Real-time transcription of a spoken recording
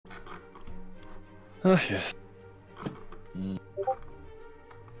Ah, yes.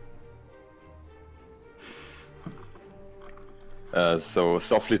 So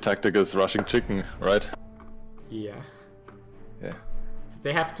softly tactic is rushing chicken, right? Yeah. Yeah. So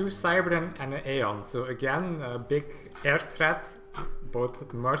they have 2 Cybern and an Aeon, so again, a big air threat,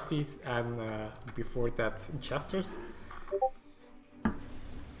 both Mercies and before that, Jesters.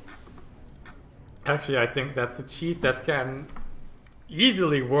 Actually, I think that's a cheese that can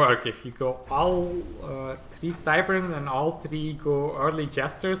easily work if you go all 3 Cybern and all 3 go early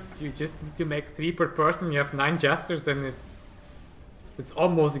Jesters. You just need to make 3 per person, you have 9 Jesters, and it's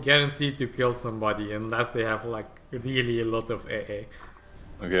almost guaranteed to kill somebody unless they have like really a lot of AA.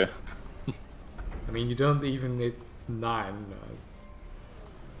 Okay. I mean, you don't even need 9.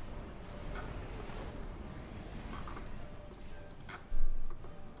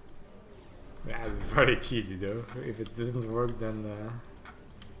 Yeah, it's very cheesy though. If it doesn't work, then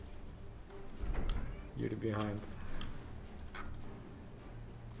you're behind.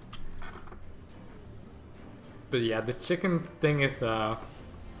 But yeah, the chicken thing is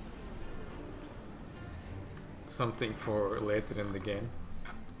something for later in the game.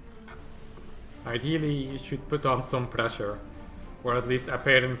 Ideally, you should put on some pressure, or at least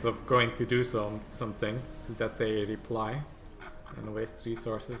appearance of going to do something, so that they reply and waste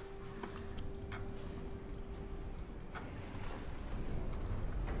resources.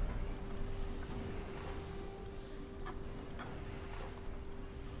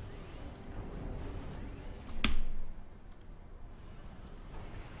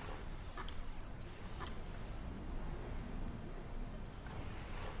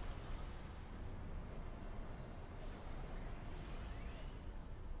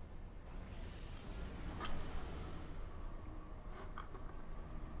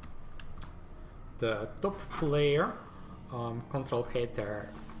 The top player control-K their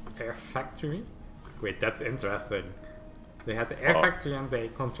air factory. Wait, that's interesting. They had the air factory and they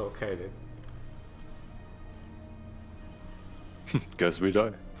control-K'd it. Guess we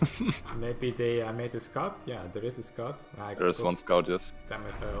die. Maybe they made a scout? Yeah, there is a scout. There's one scout, yes. Damn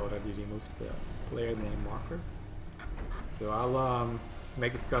it, I already removed the player name markers. So I'll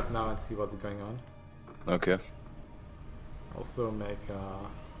make a scout now and see what's going on. Okay. Also make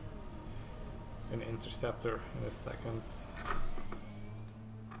an interceptor in a second.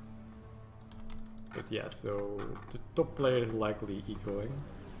 But yeah, so the top player is likely ecoing.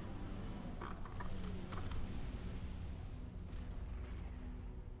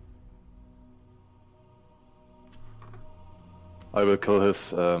 I will kill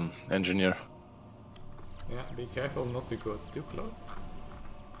his engineer. Yeah, be careful not to go too close,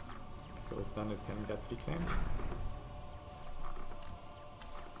 because then it can get reclaimed.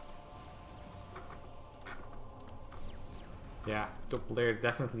 Yeah, top player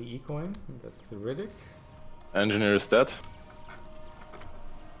definitely ecoing. That's Riddick. Engineer is dead.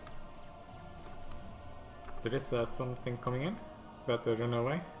 There is something coming in. Better run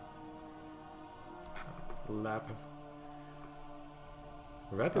away. That's lab.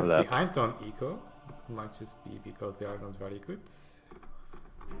 Red is behind on eco. It might just be because they are not very good.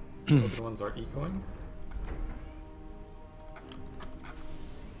 The other ones are ecoing.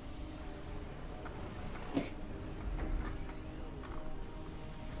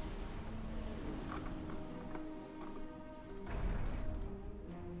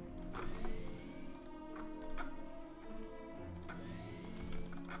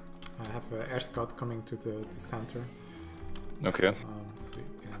 I have an air scout coming to the center. Okay. So you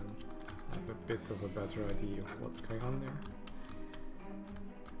can have a bit of a better idea of what's going on there.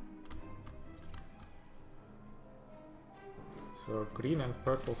 So green and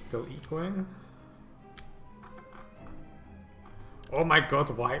purple still ecoing. Oh my god,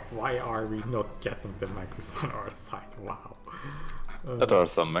 why are we not getting the maxes on our side? Wow. That are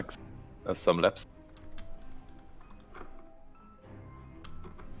some max, some labs.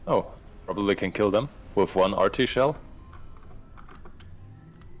 Oh, probably can kill them with one RT shell.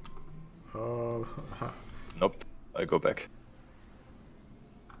 Oh. Nope, I go back.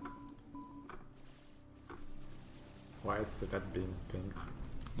 Why is that being pinged?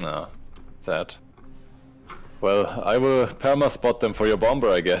 No, sad. Well, I will perma spot them for your bomber,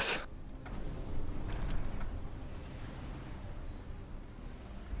 I guess.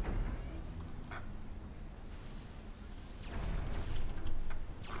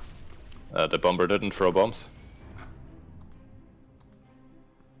 The bomber didn't throw bombs.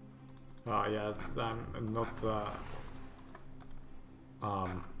 Ah, yes, I'm not.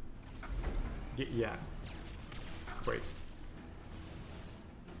 Yeah. Wait.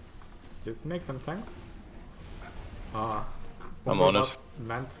 Just make some tanks. I'm on it.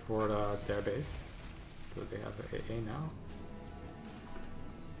 Meant for their base. Do they have an AA now?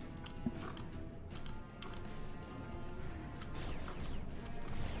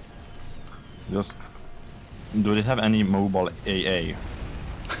 Just, do they have any mobile AA?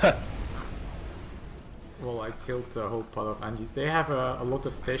 Well, I killed the whole pot of Angies. They have a lot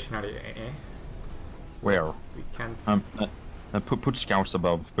of stationary AA. So Where? we can't. Put scouts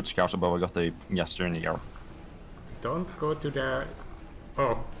above. Put scouts above. I got the Jester in the air. Don't go to the.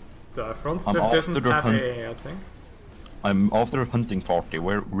 Oh, the front I'm stuff doesn't after the have hunt. AA, I think. I'm after a hunting party.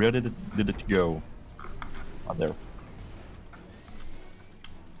 Where did it go? Ah, there.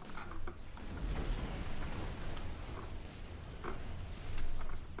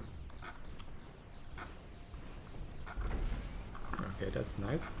 Okay, that's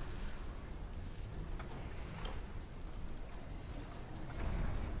nice.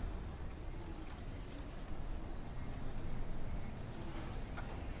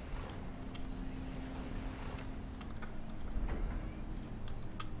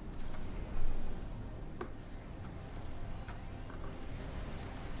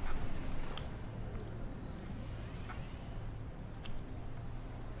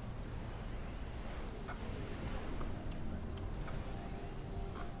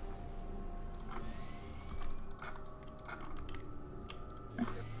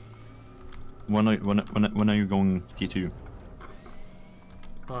 When are you going T2?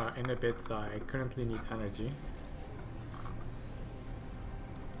 In a bit, I currently need energy.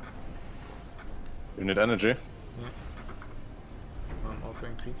 You need energy? Yeah. I'm also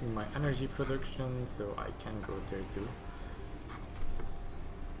increasing my energy production, so I can go there too.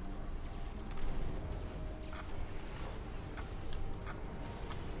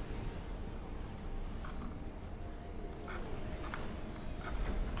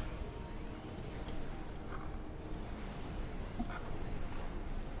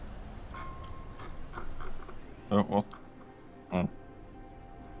 Oh, what? Oh.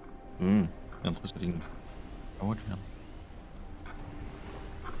 Interesting. Oh, what the hell?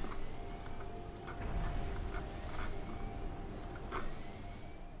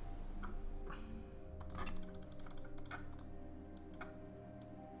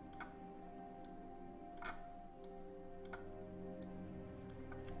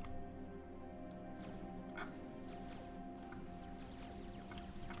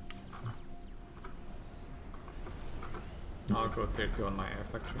 I'll go tier 2 on my air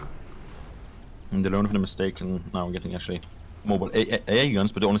factory. And they learned from the mistake and now getting actually mobile AA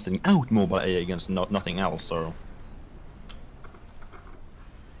guns, but they're only sending out mobile AA guns, nothing else, so...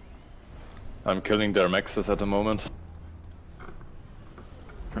 I'm killing their maxes at the moment.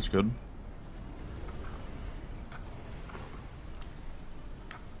 That's good.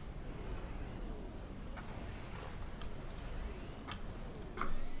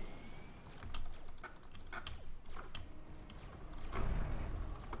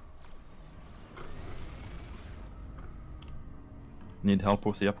 Need help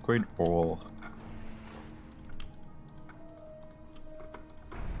with the upgrade or...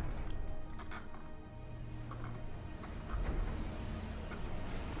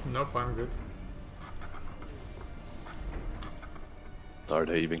 Nope, I'm good. What are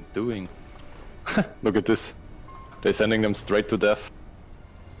they even doing? Look at this. They're sending them straight to death.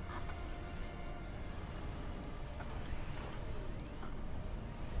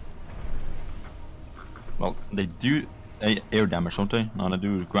 Well, they do air damage, don't they? No, they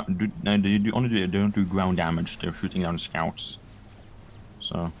do. No, they do only don't do ground damage. They're shooting down scouts.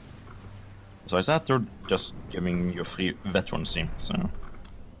 So, besides that, they're just giving you free veterancy. So.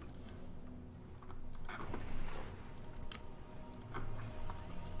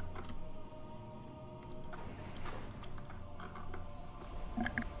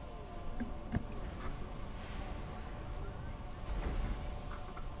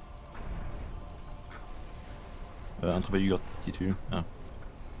 Entropy, you got T2. Yeah.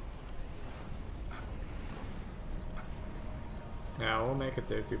 Yeah, we'll make it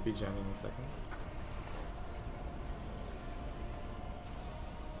there to be jamming in a second.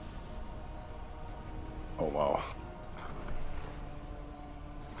 Oh wow.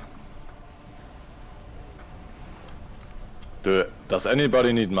 Does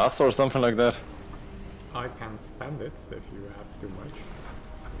anybody need mass or something like that? I can spend it if you have too much.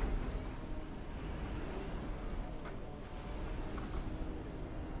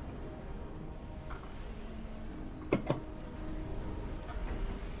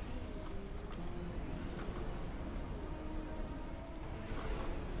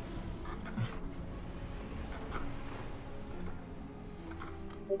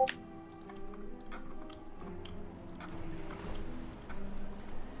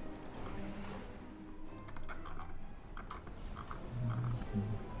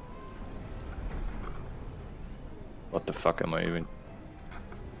 What the fuck am I even?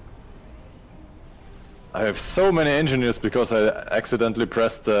 I have so many engineers because I accidentally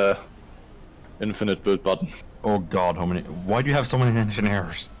pressed the infinite build button. Oh god, how many? Why do you have so many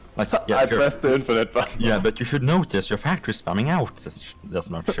engineers? Like, yeah, I sure. pressed the infinite button. Yeah, but you should notice your factory's spamming out. That's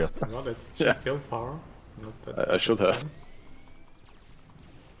not shit. Well, it's cheap Yeah. build power. It's not that I should have. bad.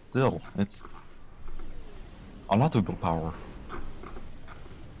 Still, it's a lot of build power.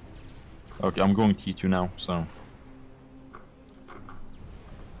 Okay, I'm going T2 now, so.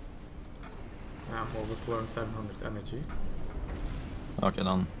 I'm overflowing 700 energy. Okay,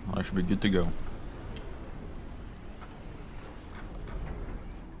 then I should be good to go.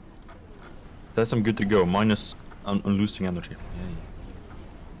 Says I'm good to go, minus I'm losing energy. Yay.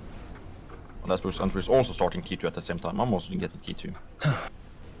 Well, that's because Entropy is also starting T2 at the same time. I'm also getting T2.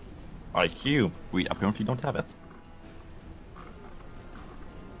 IQ, we apparently don't have it.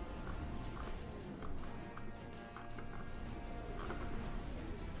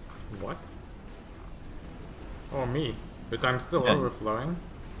 What? Oh, me. But I'm still Yeah. overflowing.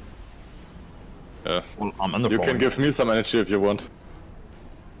 Yeah. Well, I'm You underflowing. can give me some energy if you want.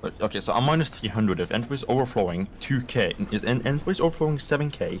 But, okay, so I'm minus 300. If Entropy is overflowing 2k, and Entropy is overflowing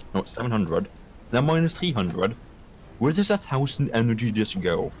 7k, no, 700, then minus 300, where does 1,000 energy just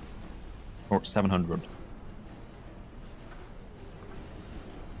go? Or 700?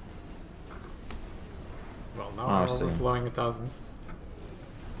 Well, now I I'm see. overflowing 1,000.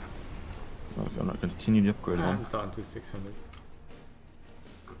 Okay, I'm not continue the upgrade I'm one. down to 600.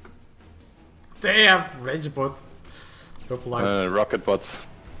 They have rage bot. Drop life. Rocket bots.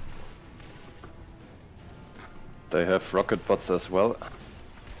 They have rocket bots as well.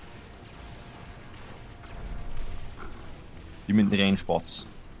 You mean the range bots?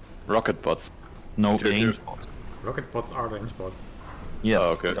 Rocket bots. No, Tier two. range bots. Rocket bots are range bots. Yes,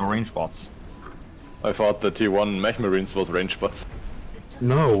 Oh, okay. they are range bots. I thought the T1 Mech Marines was range bots.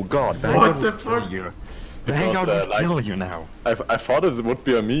 No, God, What the fuck? you. Because, Vanguard will like- kill you now. I thought it would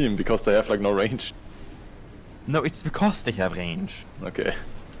be a meme because they have like no range. No, it's because they have range. Okay.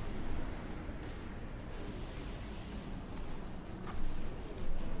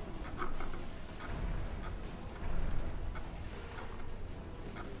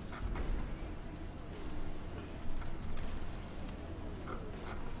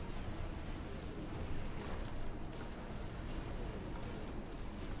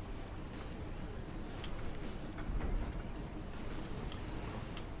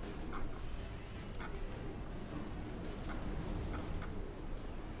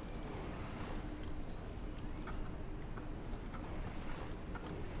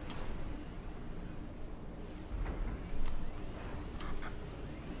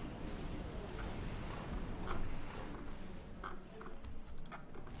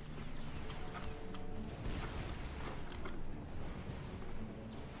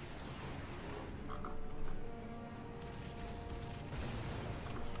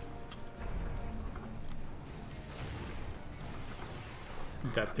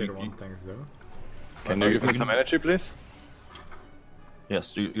 That tier 1 thanks though. Can you give me some energy, please?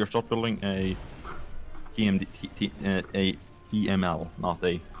 Yes, you're start building a a EML, not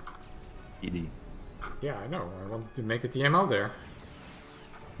a TD. Yeah, I know. I wanted to make a TML there.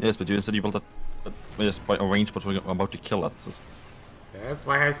 Yes, but you said you built it just by a range, but we're about to kill it. So That's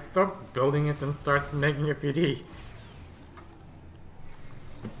why I stopped building it and started making a PD.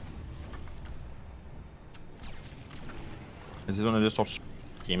 is it gonna just start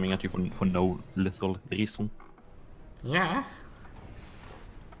screaming at you for no little reason? Yeah.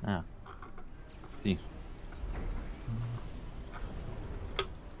 Ah. See.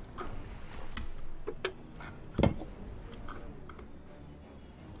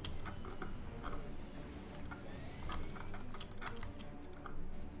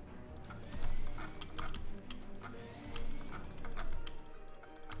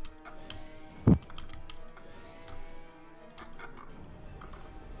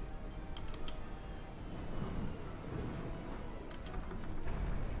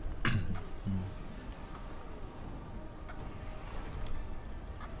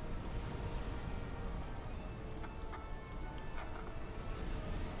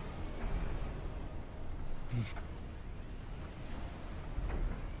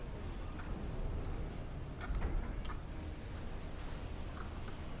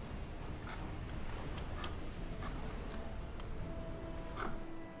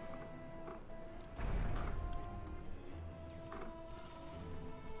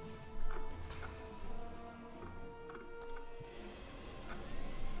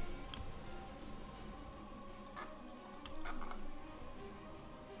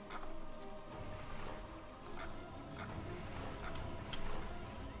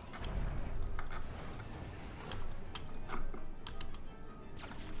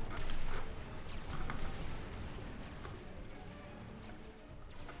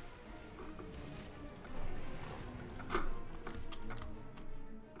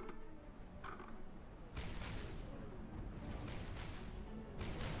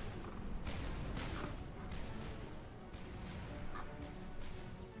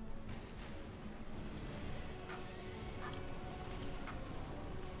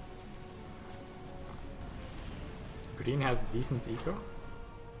 green has decent eco.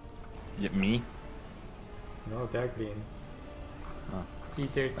 Yeah, me? No, they're green. Oh.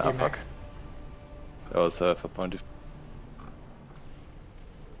 333 fuck. max. I also have a point of...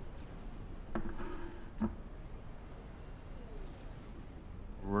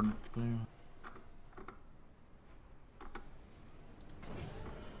 Word blue.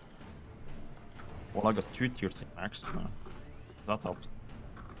 Well, I got 2 tier 3 max now. That helps.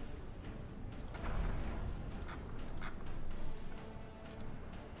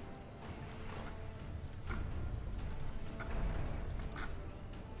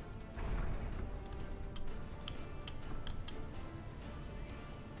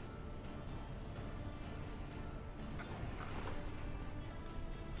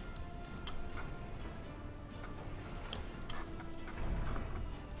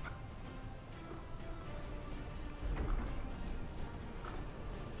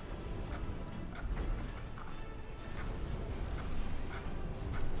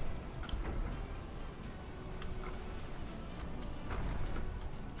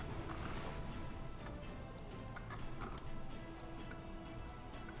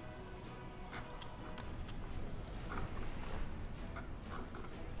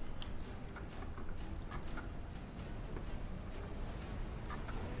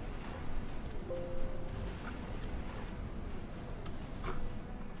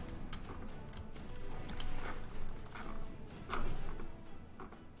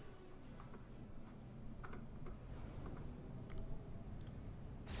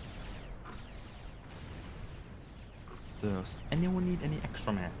 Does anyone need any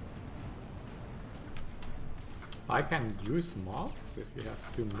extra man? I can use moss if you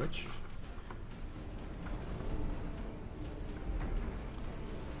have too much.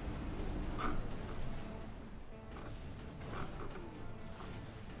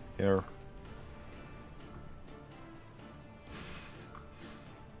 Here.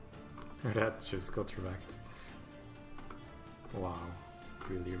 Red just got wrecked. Wow,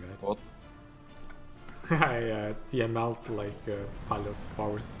 really red. What? I TML'd like a pile of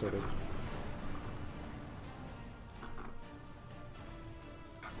power storage.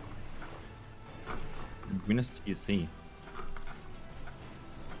 Green is TC.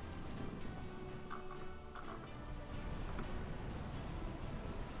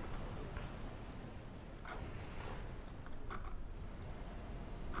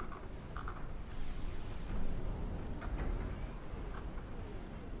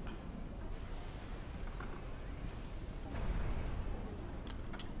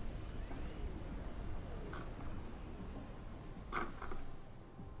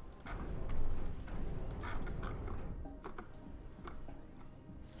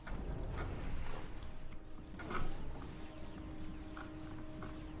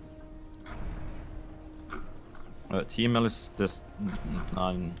 TML is this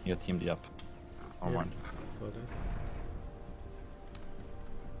 9 here teamed up. Oh Yeah, mind. saw that.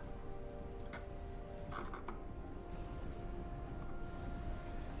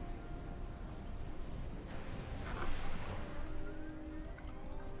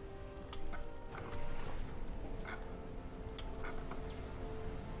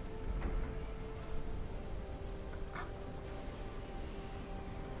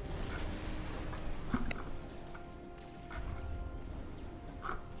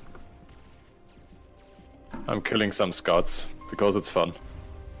 I'm killing some scouts because it's fun.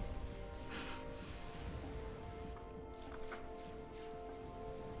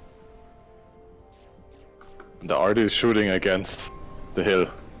 The arty is shooting against the hill.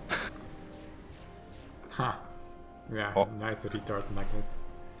 Ha! Yeah, Oh. nice retard magnet.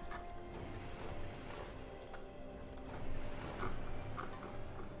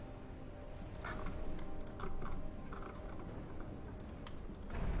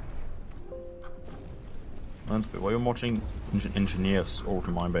 And why are you marching engineers over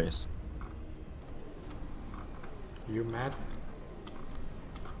to my base? You mad?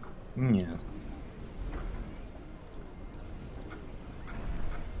 Yes.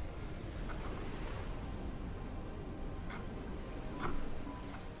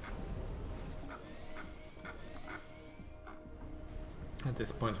 At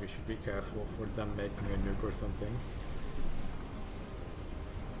this point we should be careful for them making a nuke or something.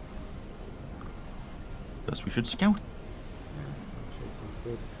 Thus we should scout. Yeah, should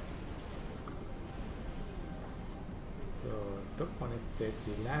be good. So top one is 30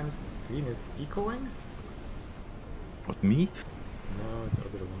 lands, green is ecoing? What, me? No, the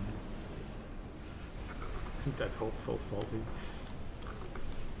other one. That hopeful salty.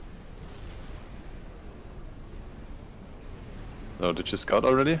 Oh, did you scout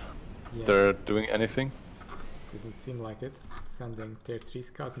already? Yeah. They're doing anything? Doesn't seem like it. Sending tier 3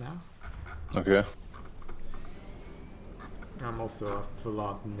 scout now. Okay. I'm also a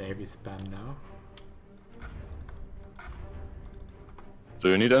full-on navy spam now. Do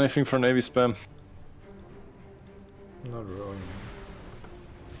you need anything for Navy spam? Not really.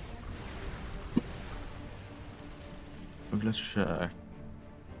 Let's check.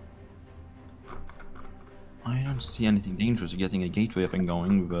 I don't see anything dangerous getting a gateway up and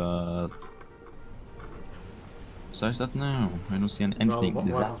going, but besides that, no, I don't see anything. Well,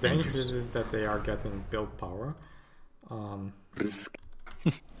 what's that dangerous is that they are getting build power. Risk.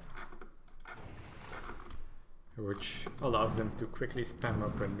 Which allows them to quickly spam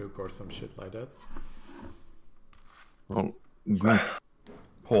up a nuke or some shit like that. Well, green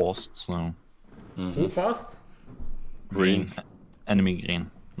paused, so. Who paused? Green. Enemy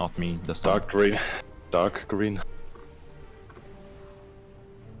green, not me. This time. Dark green. Dark green.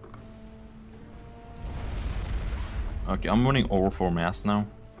 Okay, I'm running overflow mass now.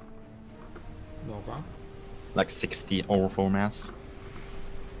 Nova. Like 60 overflow mass.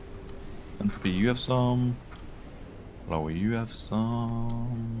 Entropy, you have some. Lower, you have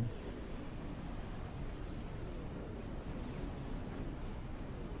some.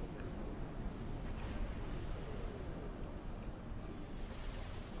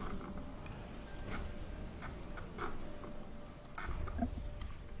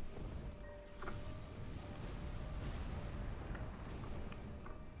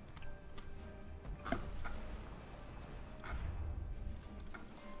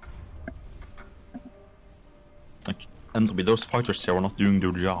 Entropy, those fighters here are not doing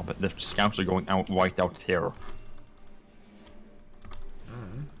their job. The scouts are going out right out here.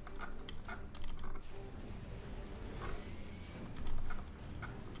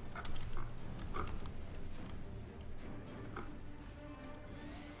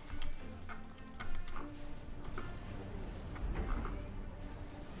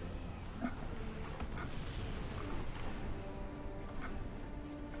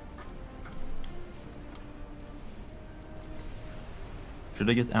 Should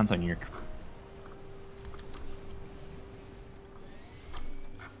I get anti-nuke?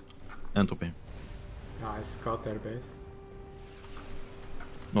 Entropy. I scout their base.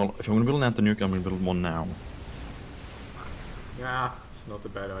 Well, if I'm gonna build an anti-nuke, I'm gonna build one now. Yeah, it's not a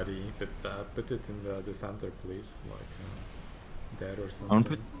bad idea, but put it in the center, please. Like there or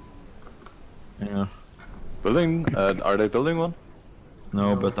something. Yeah. Building? Are they building one?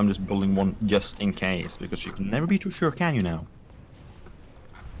 No, but I'm just building one just in case, because you can never be too sure, can you now?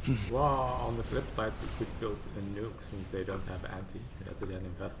 Well, on the flip side, we could build a nuke since they don't have anti, rather than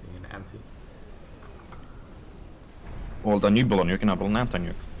investing in anti. Well, then you build a nuke and I build an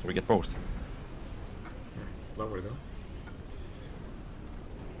anti-nuke, so we get both. Yeah, slower though.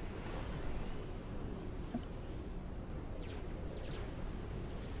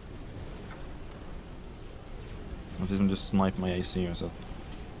 Let's even just snipe my AC or something.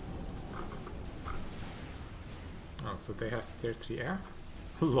 Oh, so they have tier 3 air?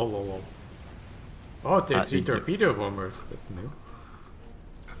 Lol lol lol. Oh, tier 3 torpedo bombers, that's new.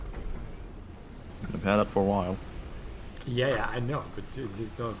 I've had that for a while. Yeah, I know, but you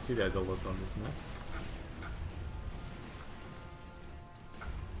just don't see that a lot on this map.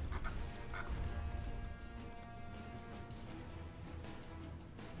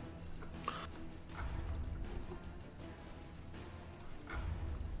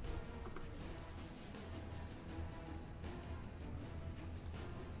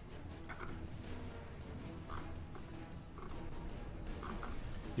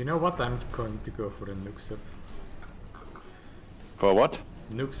 You know what? I'm going to go for a nuke sub. For what?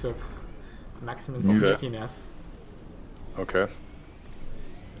 Nuke sub. Maximum Okay. sneakiness. Okay.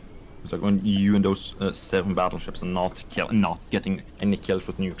 It's like when you and those 7 battleships are not getting any kills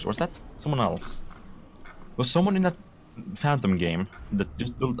with nukes. Or was that someone else? Was someone in that Phantom game that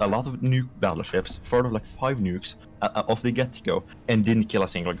just built a lot of nuke battleships, further like 5 nukes off the get-go, and didn't kill a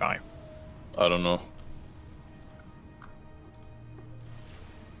single guy? I don't know.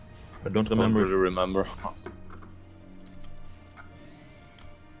 I don't remember. Don't really remember.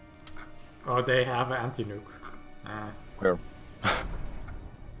 Oh, they have an anti-nuke. Where?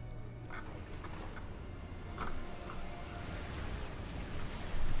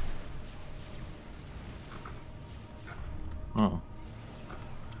 Oh.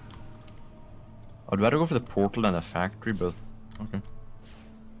 I'd rather go for the portal than the factory, but okay.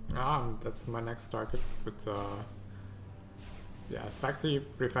 That's my next target, but yeah, factory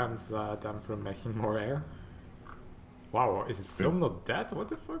prevents them from making more air. Wow, is it still not dead? What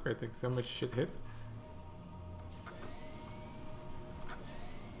the fuck? I think so much shit hit.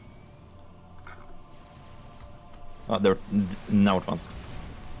 They're now advanced.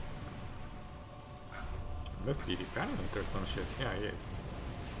 Must be dependent or some shit. Yeah, he is.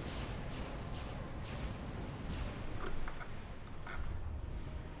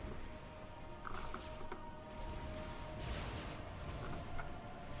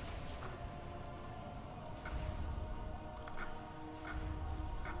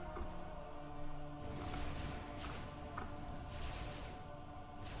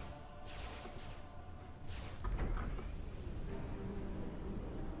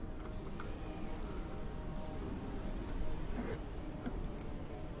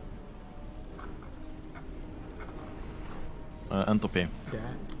 Entropy. Yeah.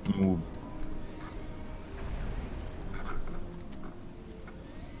 Move.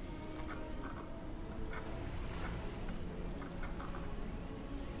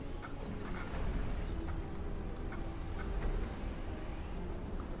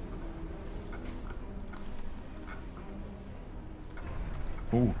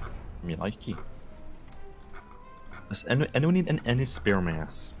 Ooh, me likey. Does anyone need any spare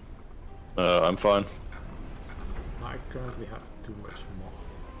mass? I'm fine. I currently have too much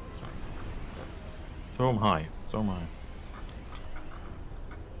moss. Trying to fix that. So am I. So am I.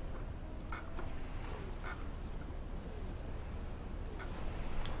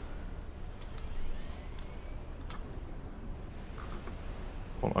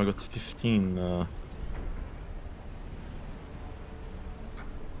 Well, I got 15.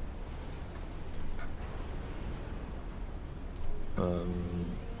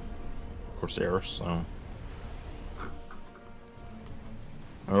 Corsairs, so.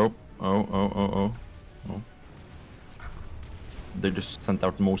 Oh. They just sent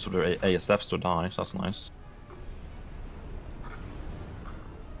out most of their ASFs to die, so that's nice.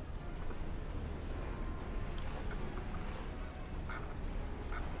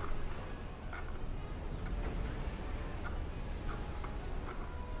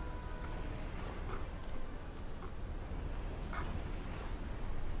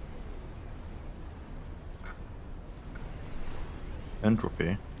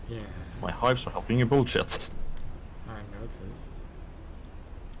 Entropy? Yeah, My hives are helping you bullshit. I noticed.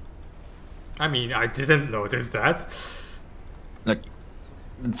 I mean, I didn't notice that. Like,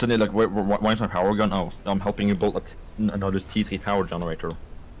 suddenly, like, why is my power gun? Oh, I'm helping you build another T3 power generator.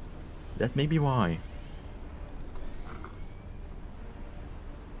 That may be why.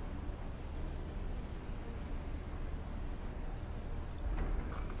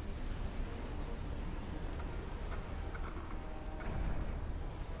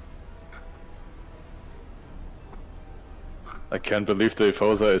 I can't believe the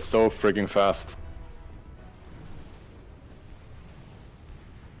Efosa is so freaking fast.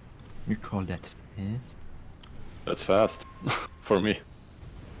 You call that fast? That's fast. For me.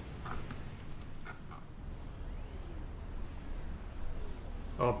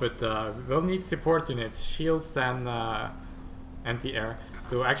 Oh, but we'll need support units, shields and anti-air.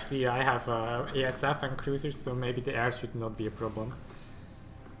 So actually I have ASF and cruisers, so maybe the air should not be a problem.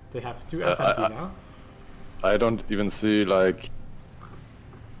 They have 2 SMT now. I don't even see, like...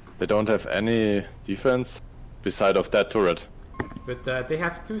 They don't have any defense beside of that turret. But they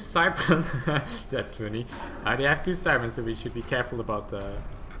have 2 Cybran. That's funny. They have 2 Cybrans, so we should be careful about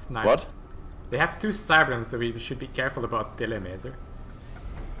snipes. What? They have 2 Cybrans, so we should be careful about Telemazer.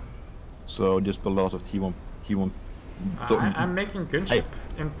 So just build a lot of T1. I'm making gunship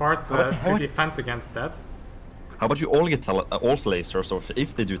in part to defend against that. How about you all get also lasers, so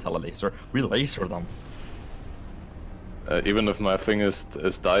if they do telelaser, we laser them. Even if my thing is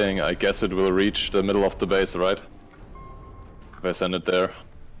dying, I guess it will reach the middle of the base, right? If I send it there.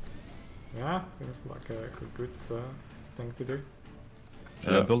 Yeah, seems like a good thing to do.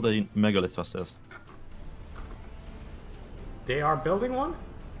 Should I build a megalith assist? They are building one?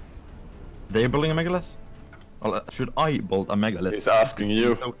 They're building a megalith? Well, should I build a megalith? He's asking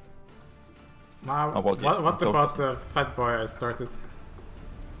you. What about the fat boy I started?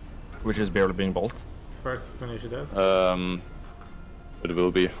 Which is barely being built. First finish it. It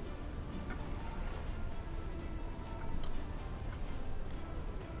will be.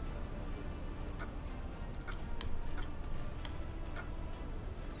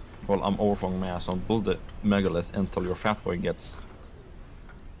 Well, I'm overflowing mass, so build the megalith until your fat boy gets...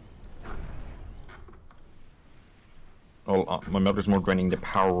 Well, my megalith is more draining the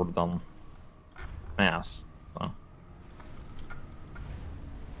power than mass. So.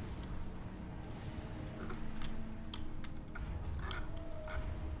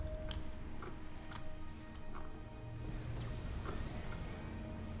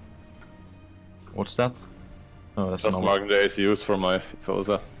 What's that? Oh, that's just marking the ACUs for my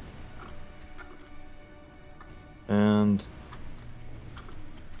Efosa.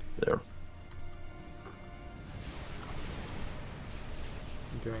 There.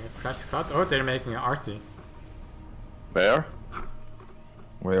 Doing a fresh cut. Oh, they're making an arty. Where?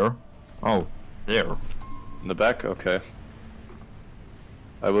 Where? Oh, there. In the back? Okay.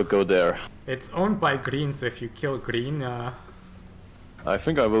 I will go there. It's owned by green, so if you kill green, I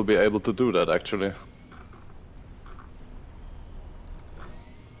think I will be able to do that actually.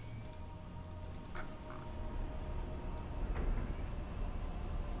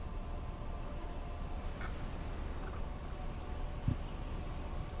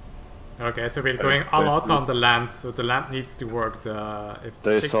 okay, so we're going a lot on the land, so the land needs to work. If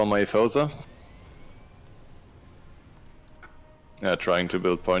They saw my Fosa. Yeah, trying to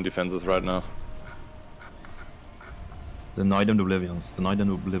build point defenses right now. Deny them the Oblivions. Deny them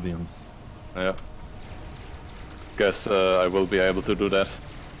the Oblivions. Yeah. Guess I will be able to do that.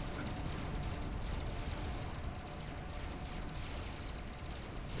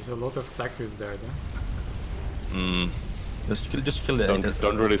 There's a lot of Sakus there, though. Hmm. Just kill the.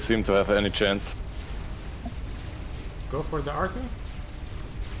 Don't really seem to have any chance. Go for the arty?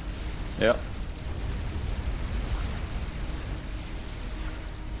 Yeah.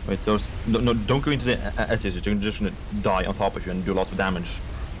 Wait, those. No, don't go into the SS. You're just gonna die on top of you and do lots of damage.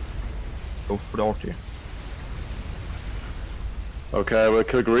 Go for the arty. Okay, I will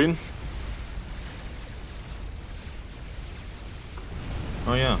kill green.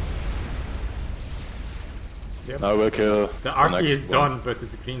 Oh yeah. Yep. I will kill The arty next is one. done, but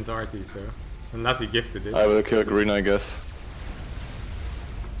it's green's arty, so unless he gifted it. I will kill green, I guess.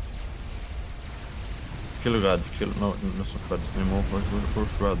 Kill red. Kill no, that's not red anymore.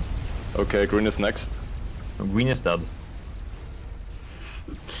 Where's red? Okay, green is next. No, green is dead.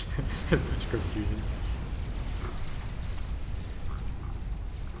 It's such confusion.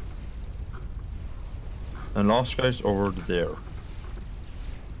 And last guy's over there.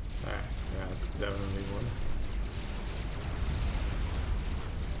 Yeah, definitely one.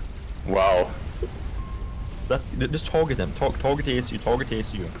 Wow. Just target them. Target the ACU. Target the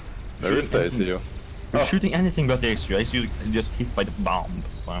ACU. There is the ACU. You're shooting anything but the ACU. ACU just hit by the bomb.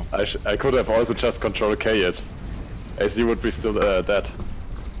 So. I could have also just control K it. ACU would be still dead.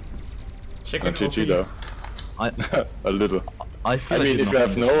 Chicken GG OP. though. I A little. I feel I mean, did if you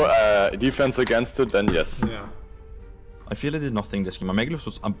have nothing. no defense against it, then yes. Yeah. I feel I did nothing this game. My Megalith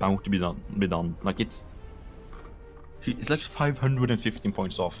was about to be done. Like it's like 515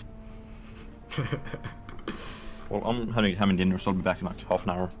 points off. Well, I'm having dinner, so I'll be back in like half an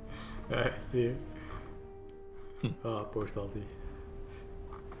hour. See you. Oh, poor Salty.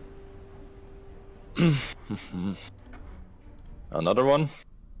 Another one?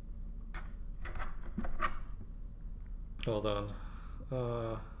 Hold on.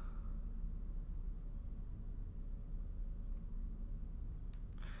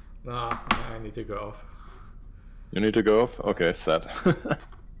 Nah, I need to go off. You need to go off? Okay, sad.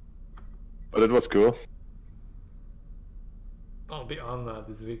 But it was cool. I'll be on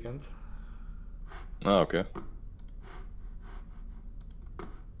this weekend. Oh, okay.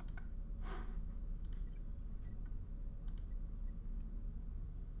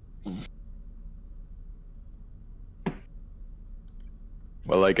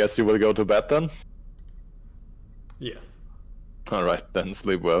 Well, I guess you will go to bed then? Yes. Alright, then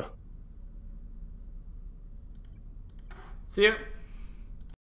sleep well. See you.